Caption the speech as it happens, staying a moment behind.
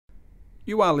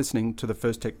You are listening to the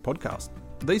First Tech Podcast.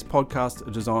 These podcasts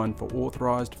are designed for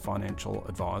authorised financial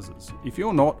advisors. If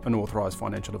you're not an authorised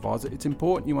financial advisor, it's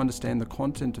important you understand the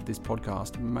content of this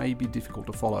podcast may be difficult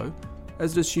to follow,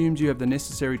 as it assumes you have the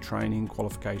necessary training,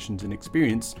 qualifications and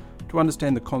experience to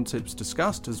understand the concepts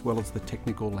discussed as well as the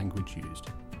technical language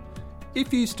used.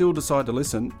 If you still decide to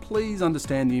listen, please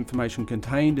understand the information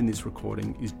contained in this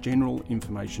recording is general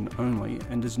information only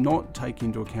and does not take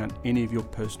into account any of your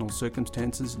personal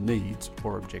circumstances, needs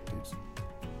or objectives.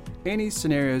 Any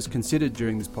scenarios considered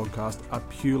during this podcast are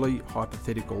purely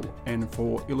hypothetical and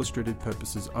for illustrative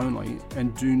purposes only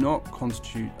and do not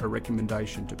constitute a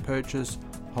recommendation to purchase,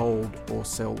 hold or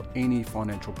sell any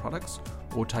financial products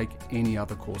or take any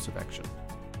other course of action.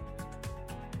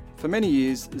 For many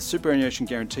years, the superannuation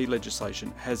guarantee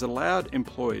legislation has allowed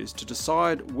employers to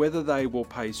decide whether they will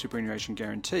pay superannuation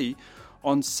guarantee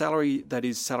on salary that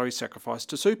is salary sacrifice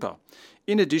to super.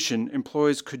 In addition,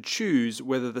 employers could choose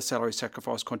whether the salary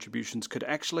sacrifice contributions could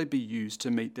actually be used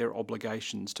to meet their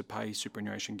obligations to pay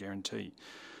superannuation guarantee.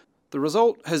 The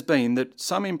result has been that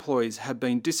some employees have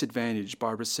been disadvantaged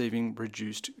by receiving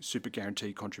reduced super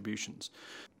guarantee contributions.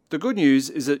 The good news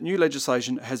is that new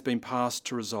legislation has been passed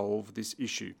to resolve this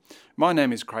issue. My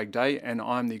name is Craig Day and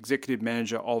I'm the Executive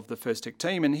Manager of the First Tech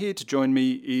team, and here to join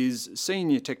me is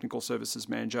Senior Technical Services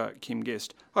Manager Kim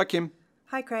Guest. Hi Kim.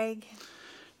 Hi Craig.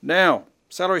 Now,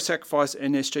 salary sacrifice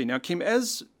and SG. Now Kim,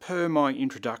 as per my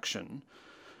introduction,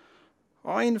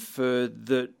 I inferred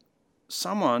that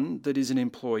someone that is an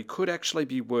employee could actually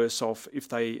be worse off if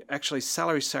they actually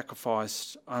salary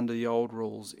sacrificed under the old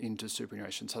rules into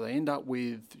superannuation. So they end up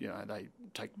with, they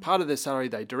take part of their salary,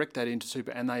 they direct that into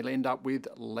super, and they end up with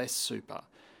less super.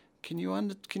 Can you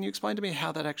explain to me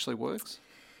how that actually works?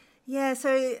 Yeah,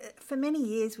 so for many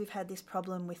years we've had this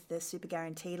problem with the super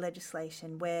guarantee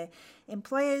legislation where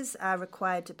employers are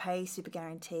required to pay super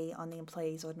guarantee on the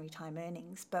employee's ordinary time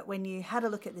earnings. But when you had a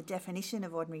look at the definition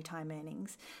of ordinary time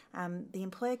earnings, the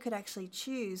employer could actually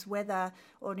choose whether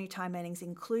ordinary time earnings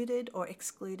included or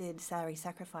excluded salary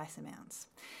sacrifice amounts.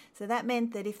 So that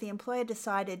meant that if the employer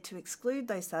decided to exclude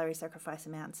those salary sacrifice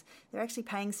amounts, they're actually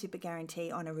paying super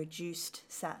guarantee on a reduced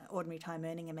ordinary time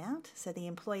earning amount. So the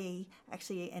employee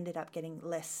actually ended up getting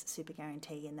less super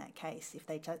guarantee in that case if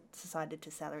they decided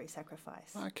to salary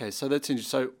sacrifice. Okay, so that's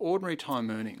interesting. So ordinary time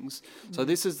earnings. So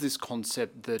this is this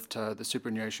concept that the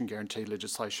superannuation guarantee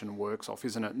legislation works off,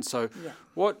 isn't it? And so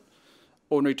what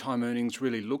ordinary time earnings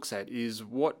really looks at is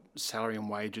what salary and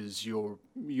wages you're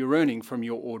earning from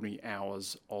your ordinary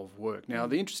hours of work. Now,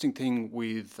 the interesting thing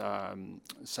with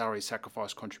salary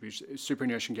sacrifice contribution,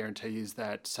 superannuation guarantee, is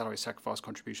that salary sacrifice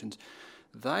contributions,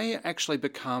 they actually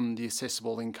become the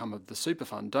assessable income of the super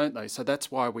fund, don't they? So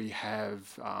that's why we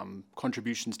have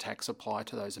contributions tax apply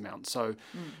to those amounts. So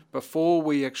before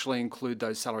we actually include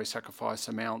those salary sacrifice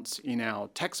amounts in our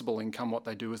taxable income, what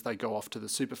they do is they go off to the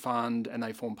super fund and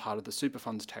they form part of the super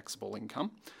fund's taxable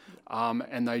income,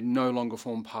 and they no longer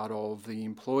form part of the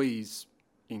employee's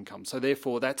income. So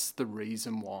therefore, that's the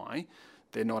reason why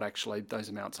they're not actually, those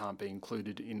amounts aren't being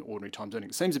included in ordinary times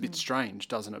earnings. It seems a bit strange,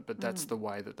 doesn't it? But that's the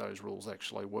way that those rules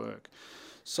actually work.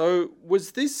 So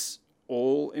was this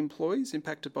all employees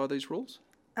impacted by these rules?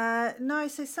 No,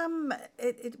 so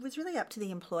it was really up to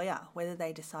the employer whether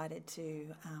they decided to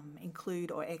include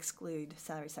or exclude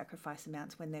salary sacrifice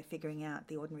amounts when they're figuring out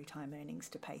the ordinary time earnings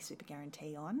to pay super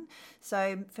guarantee on.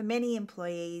 So for many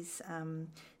employees,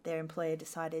 their employer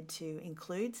decided to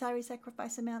include salary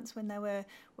sacrifice amounts when they were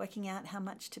working out how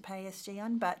much to pay SG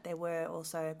on, but there were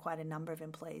also quite a number of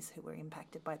employees who were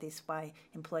impacted by this, by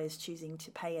employers choosing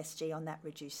to pay SG on that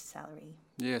reduced salary.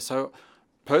 Yeah, so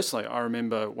personally, I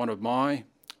remember one of my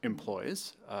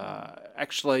employers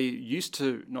actually used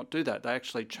to not do that. They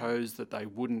actually chose that they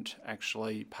wouldn't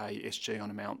actually pay SG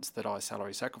on amounts that I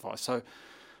salary sacrifice. So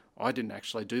I didn't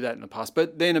actually do that in the past.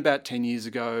 But then about 10 years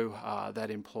ago,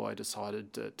 that employer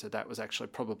decided that was actually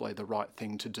probably the right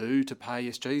thing to do, to pay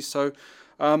SG.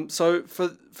 So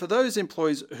for those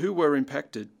employees who were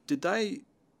impacted, did they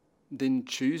then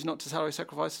choose not to salary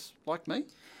sacrifice like me?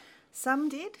 Some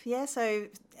did, yeah. So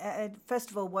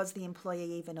first of all, was the employee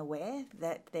even aware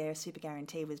that their super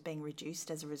guarantee was being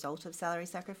reduced as a result of salary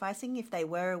sacrificing? If they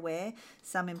were aware,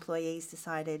 some employees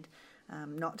decided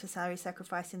not to salary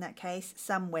sacrifice in that case.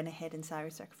 Some went ahead and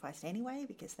salary sacrificed anyway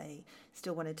because they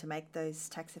still wanted to make those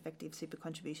tax effective super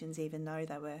contributions even though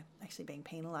they were actually being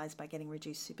penalised by getting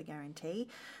reduced super guarantee.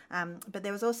 But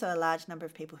there was also a large number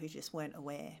of people who just weren't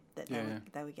aware that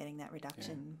they were getting that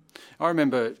reduction. Yeah. I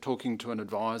remember talking to an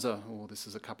advisor, this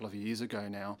is a couple of years ago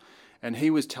now, and he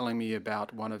was telling me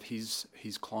about one of his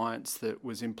clients that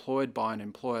was employed by an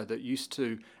employer that used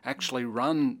to actually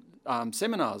run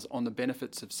seminars on the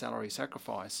benefits of salary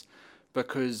sacrifice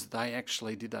because they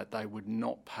actually did that. They would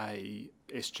not pay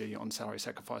SG on salary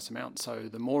sacrifice amounts. So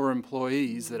the more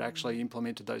employees that actually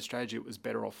implemented those strategies, it was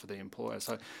better off for the employer.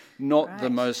 So not the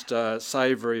most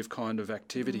savoury of kind of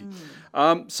activity.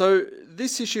 So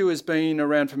this issue has been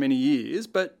around for many years,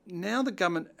 but now the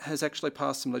government has actually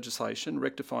passed some legislation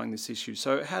rectifying this issue.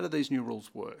 So how do these new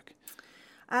rules work?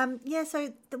 So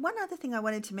the one other thing I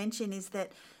wanted to mention is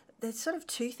that there's sort of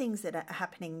two things that are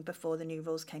happening before the new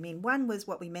rules came in. One was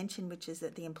what we mentioned, which is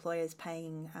that the employer's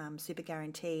paying super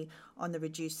guarantee on the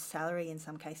reduced salary, in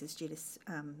some cases due to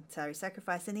salary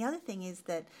sacrifice. And the other thing is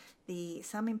that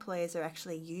some employers are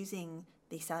actually using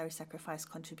the salary sacrifice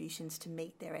contributions to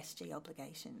meet their SG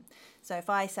obligation. So if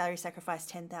I salary sacrifice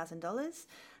 $10,000,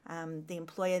 the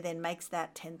employer then makes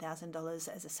that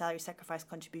 $10,000 as a salary sacrifice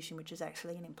contribution, which is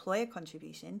actually an employer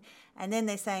contribution. And then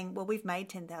they're saying, well, we've made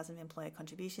 10,000 employer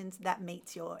contributions. That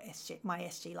meets my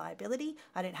SG liability.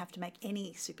 I don't have to make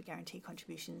any super guarantee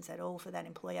contributions at all for that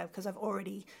employer because I've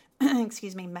already,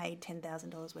 made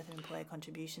 $10,000 worth of employer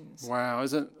contributions. Wow,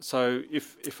 isn't it? So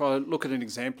if I look at an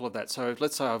example of that, so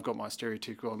let's say I've got my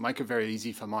stereotypical, make it very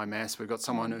easy for my maths. We've got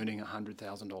someone earning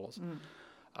 $100,000.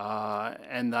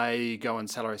 And they go and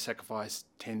salary sacrifice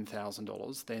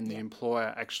 $10,000, then the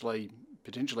employer actually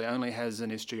potentially only has an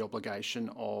SG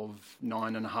obligation of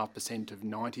 9.5% of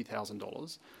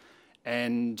 $90,000,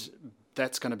 and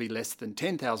that's going to be less than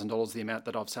 $10,000, the amount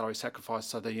that I've salary sacrificed,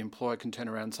 so the employer can turn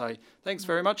around and say, thanks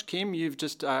very much, Kim, you've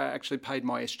just actually paid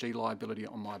my SG liability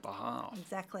on my behalf.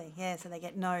 Exactly, yeah, so they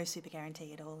get no super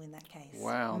guarantee at all in that case.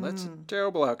 Wow, that's a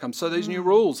terrible outcome. So these new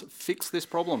rules fix this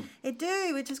problem? It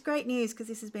do, which is great news because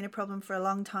this has been a problem for a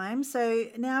long time. So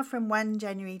now from 1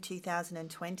 January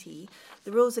 2020,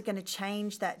 the rules are going to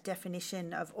change that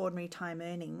definition of ordinary time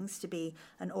earnings to be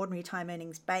an ordinary time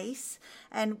earnings base.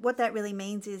 And what that really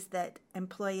means is that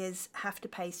employers have to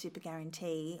pay super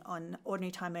guarantee on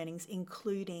ordinary time earnings,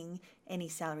 including any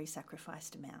salary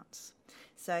sacrificed amounts.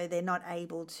 So they're not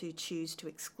able to choose to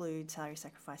exclude salary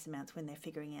sacrifice amounts when they're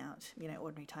figuring out,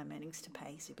 ordinary time earnings to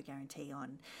pay super guarantee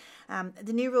on.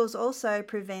 The new rules also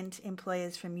prevent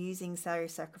employers from using salary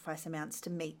sacrifice amounts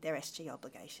to meet their SG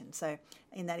obligation. So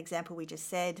in that example we just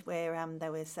said, where they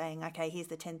were saying, okay, here's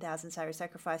the 10,000 salary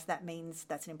sacrifice, that means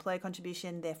that's an employer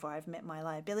contribution, therefore I've met my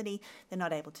liability. They're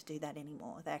not able to do that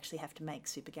anymore. They actually have to make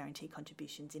super guarantee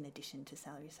contributions in addition to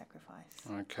salary sacrifice.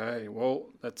 Okay, well,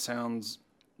 that sounds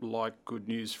like good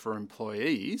news for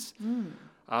employees.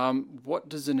 What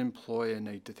does an employer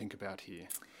need to think about here?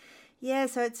 Yeah,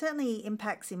 so it certainly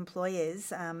impacts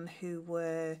employers who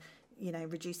were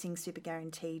reducing super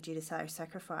guarantee due to salary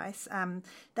sacrifice.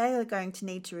 They are going to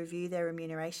need to review their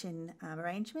remuneration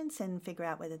arrangements and figure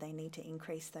out whether they need to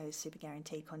increase those super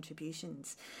guarantee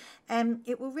contributions.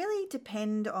 It will really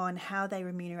depend on how they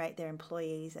remunerate their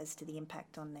employees as to the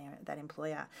impact on that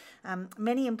employer.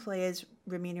 Many employers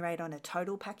remunerate on a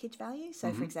total package value.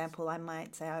 So, for example, I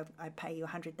might say I pay you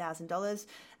 $100,000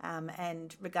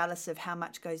 and regardless of how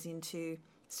much goes into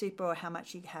super or how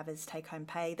much you have as take-home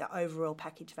pay, the overall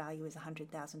package value is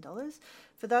 $100,000.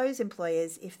 For those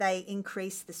employers, if they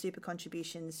increase the super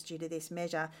contributions due to this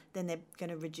measure, then they're going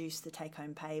to reduce the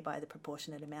take-home pay by the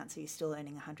proportionate amount, so you're still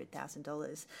earning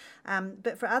 $100,000.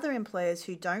 But for other employers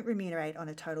who don't remunerate on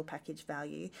a total package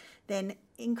value, then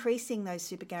increasing those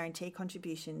super guarantee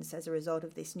contributions as a result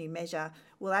of this new measure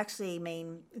will actually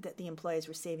mean that the employer is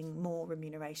receiving more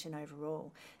remuneration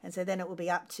overall. And so then it will be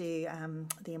up to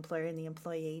the employer and the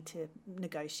employee to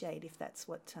negotiate if that's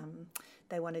what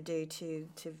they want to do to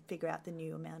figure out the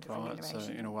new amount of remuneration.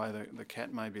 So in a way, the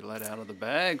cat may be let out of the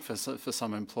bag for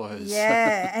some employers.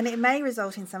 Yeah, and it may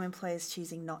result in some employers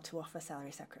choosing not to offer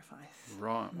salary sacrifice.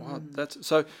 Right. Well, that's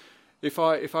so. If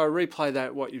I replay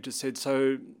that, what you just said,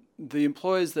 so the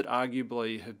employers that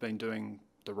arguably have been doing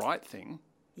the right thing,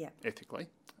 ethically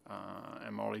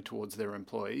and morally towards their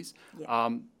employees,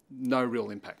 no real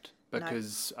impact.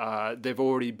 Because they've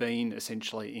already been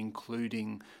essentially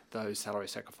including those salary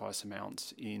sacrifice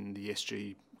amounts in the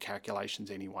SG calculations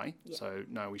anyway, so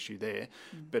no issue there.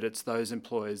 But it's those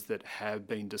employers that have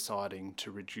been deciding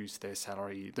to reduce their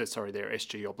their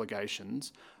SG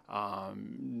obligations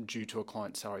due to a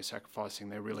client salary sacrificing.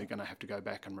 They're really going to have to go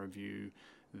back and review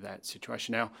that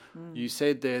situation. Now, you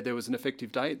said there was an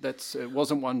effective date. It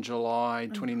wasn't 1 July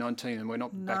 2019, and we're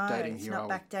not backdating here. No, it's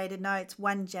not backdated. No, it's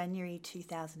 1 January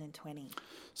 2020.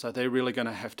 So they're really going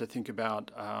to have to think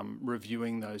about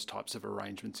reviewing those types of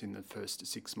arrangements in the first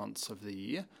 6 months of the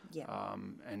year,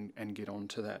 and get on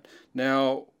to that.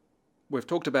 Now, we've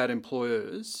talked about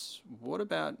employers. What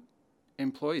about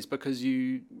employees? Because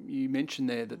you mentioned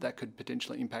there that could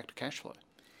potentially impact cash flow.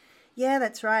 Yeah,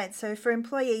 that's right. So for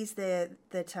employees that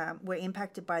were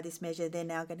impacted by this measure, they're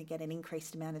now going to get an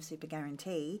increased amount of super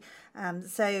guarantee.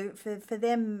 So for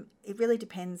them, it really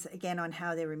depends, again, on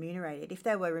how they're remunerated. If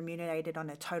they were remunerated on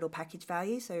a total package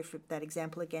value, so for that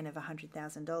example again of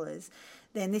 $100,000,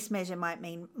 then this measure might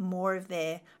mean more of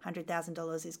their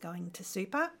 $100,000 is going to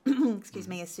super,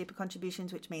 as super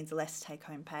contributions, which means less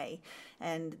take-home pay.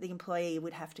 And the employee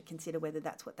would have to consider whether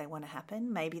that's what they want to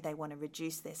happen. Maybe they want to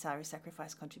reduce their salary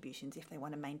sacrifice contributions if they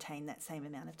want to maintain that same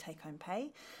amount of take-home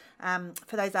pay.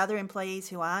 For those other employees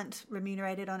who aren't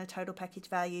remunerated on a total package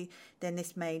value, then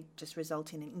this may just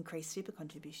result in increased super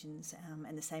contributions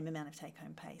and the same amount of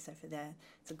take-home pay. So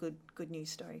it's a good news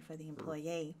story for the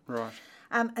employee. Right.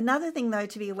 Another thing, though,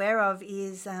 to be aware of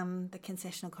is the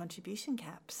concessional contribution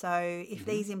cap. So if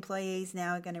these employees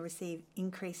now are going to receive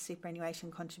increased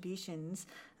superannuation contributions,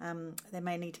 they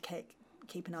may need to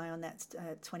keep an eye on that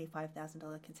 $25,000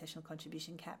 concessional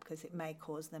contribution cap, because it may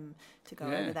cause them to go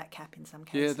over that cap in some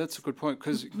cases. Yeah, that's a good point,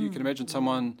 because you can imagine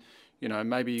someone,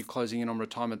 maybe closing in on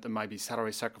retirement that may be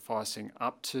salary sacrificing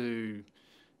up to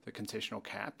the concessional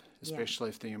cap, especially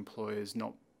if the employer's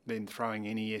not been throwing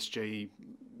any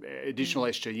additional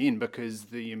SG in, because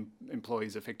the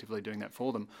employee's effectively doing that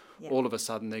for them. All of a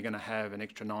sudden they're going to have an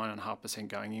extra 9.5%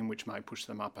 going in, which may push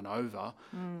them up and over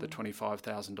the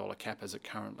 $25,000 cap as it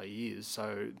currently is.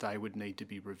 So they would need to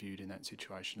be reviewed in that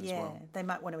situation as well. Yeah, they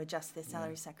might want to adjust their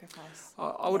salary sacrifice.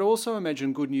 I would also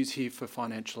imagine good news here for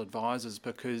financial advisors,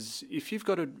 because if you've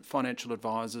got financial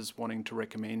advisors wanting to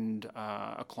recommend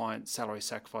a client salary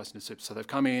sacrifice into super, so they've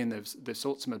come in, they've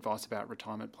sought some advice about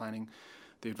retirement planning.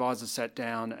 The advisor sat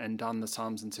down and done the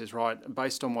sums and says, right,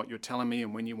 based on what you're telling me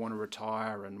and when you want to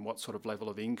retire and what sort of level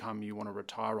of income you want to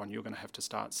retire on, you're going to have to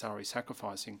start salary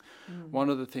sacrificing.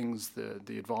 One of the things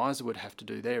the advisor would have to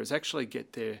do there is actually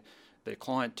get their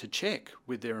client to check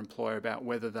with their employer about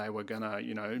whether they were going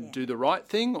to, do the right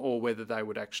thing, or whether they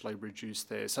would actually reduce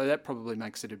so that probably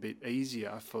makes it a bit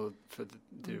easier for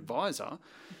the advisor.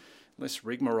 Less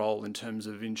rigmarole in terms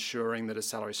of ensuring that a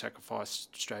salary sacrifice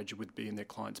strategy would be in their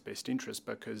client's best interest,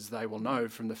 because they will know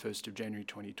from the 1st of January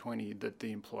 2020 that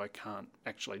the employer can't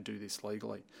actually do this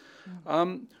legally.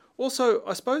 Also,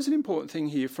 I suppose an important thing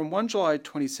here, from 1 July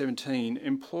 2017,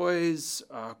 employers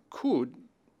could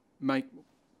make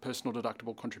personal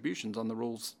deductible contributions under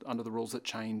the rules that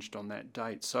changed on that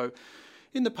date. So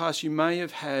in the past, you may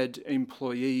have had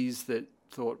employees that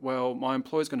thought, well, my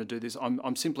employer's going to do this.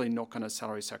 I'm simply not going to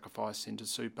salary sacrifice into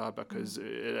super, because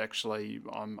it actually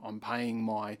I'm paying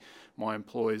my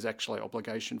employer's actually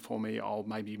obligation for me. I'll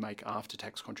maybe make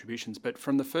after-tax contributions. But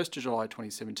from the 1st of July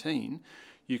 2017,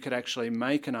 you could actually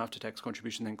make an after-tax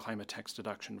contribution and then claim a tax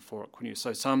deduction for it, couldn't you?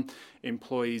 So some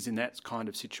employees in that kind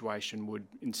of situation would,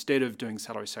 instead of doing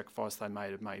salary sacrifice, they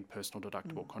may have made personal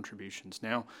deductible contributions.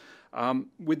 Now,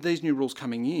 with these new rules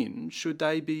coming in, should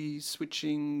they be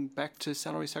switching back to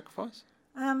salary sacrifice?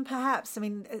 Perhaps. I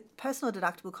mean, personal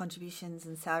deductible contributions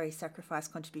and salary sacrifice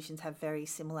contributions have very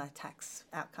similar tax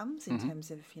outcomes in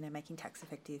terms of, making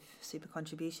tax-effective super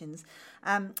contributions.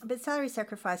 But salary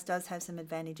sacrifice does have some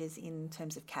advantages in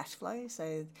terms of cash flow.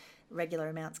 So regular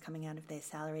amounts coming out of their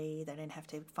salary, they don't have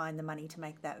to find the money to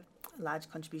make that large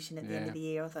contribution at the end of the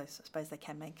year, although I suppose they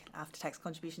can make after-tax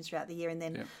contributions throughout the year, and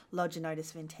then lodge a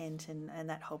notice of intent and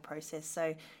that whole process.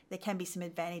 So there can be some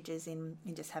advantages in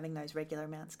just having those regular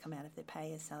amounts come out of their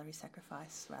pay as salary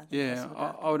sacrifice rather than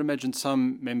I would imagine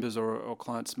some members or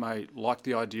clients may like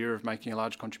the idea of making a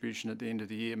large contribution at the end of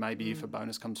the year, maybe if a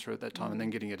bonus comes through at that time, and then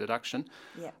getting a deduction.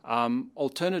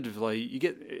 Alternatively,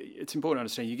 it's important to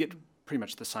understand you get pretty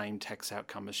much the same tax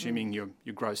outcome, assuming you're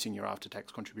grossing your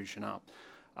after-tax contribution up.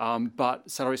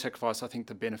 But salary sacrifice, I think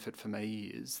the benefit for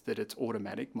me is that it's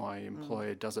automatic. My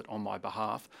employer does it on my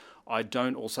behalf. I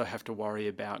don't also have to worry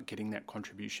about getting that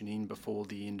contribution in before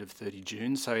the end of 30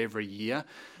 June. So every year,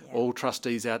 all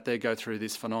trustees out there go through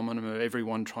this phenomenon of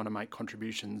everyone trying to make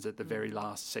contributions at the very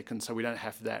last second. So we don't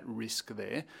have that risk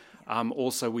there.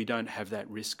 Also, we don't have that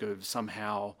risk of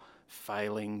somehow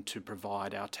failing to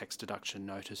provide our tax deduction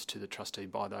notice to the trustee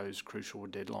by those crucial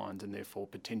deadlines, and therefore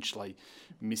potentially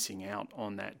missing out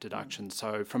on that deduction.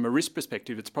 So from a risk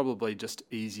perspective, it's probably just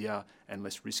easier and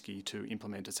less risky to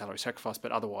implement a salary sacrifice,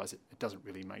 but otherwise it doesn't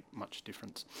really make much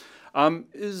difference.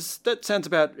 That sounds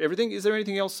about everything. Is there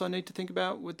anything else I need to think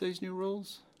about with these new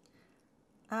rules?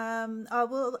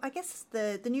 Well, I guess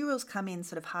the new rules come in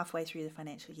sort of halfway through the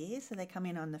financial year. So they come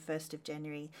in on the 1st of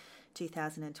January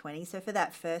 2020. So for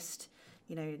that first,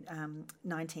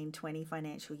 1920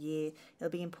 financial year, it'll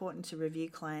be important to review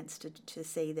clients to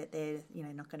see that they're,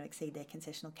 not going to exceed their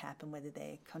concessional cap, and whether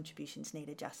their contributions need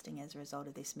adjusting as a result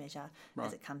of this measure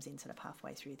as it comes in sort of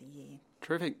halfway through the year.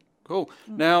 Terrific. Cool.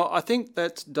 Now, I think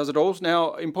that does it all.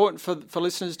 Now, important for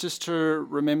listeners just to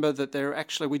remember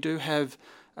that we do have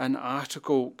an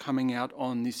article coming out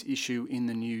on this issue in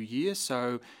the new year.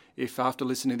 So if after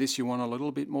listening to this you want a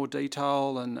little bit more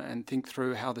detail and think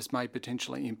through how this may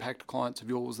potentially impact clients of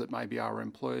yours that maybe are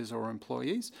employers or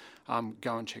employees,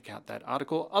 go and check out that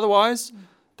article. Otherwise,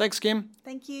 thanks, Kim.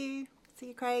 Thank you. See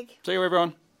you, Craig. See you,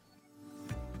 everyone.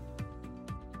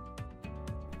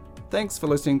 Thanks for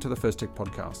listening to the First Tech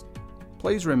Podcast.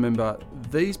 Please remember,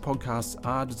 these podcasts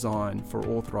are designed for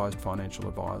authorised financial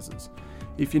advisors.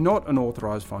 If you're not an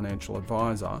authorised financial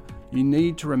advisor, you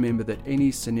need to remember that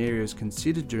any scenarios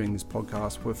considered during this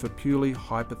podcast were for purely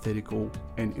hypothetical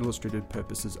and illustrative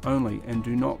purposes only and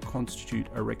do not constitute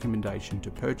a recommendation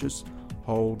to purchase,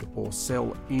 hold, or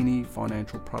sell any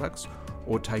financial products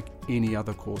or take any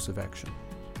other course of action.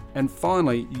 And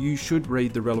finally, you should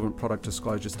read the relevant product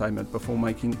disclosure statement before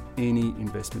making any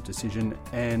investment decision,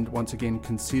 and once again,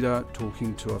 consider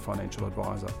talking to a financial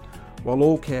advisor. While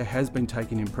all care has been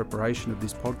taken in preparation of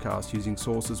this podcast using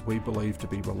sources we believe to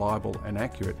be reliable and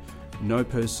accurate, no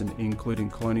person, including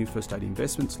Colonial First Aid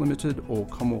Investments Limited or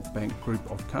Commonwealth Bank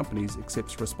Group of Companies,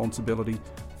 accepts responsibility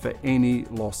for any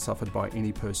loss suffered by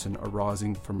any person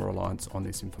arising from reliance on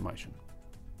this information.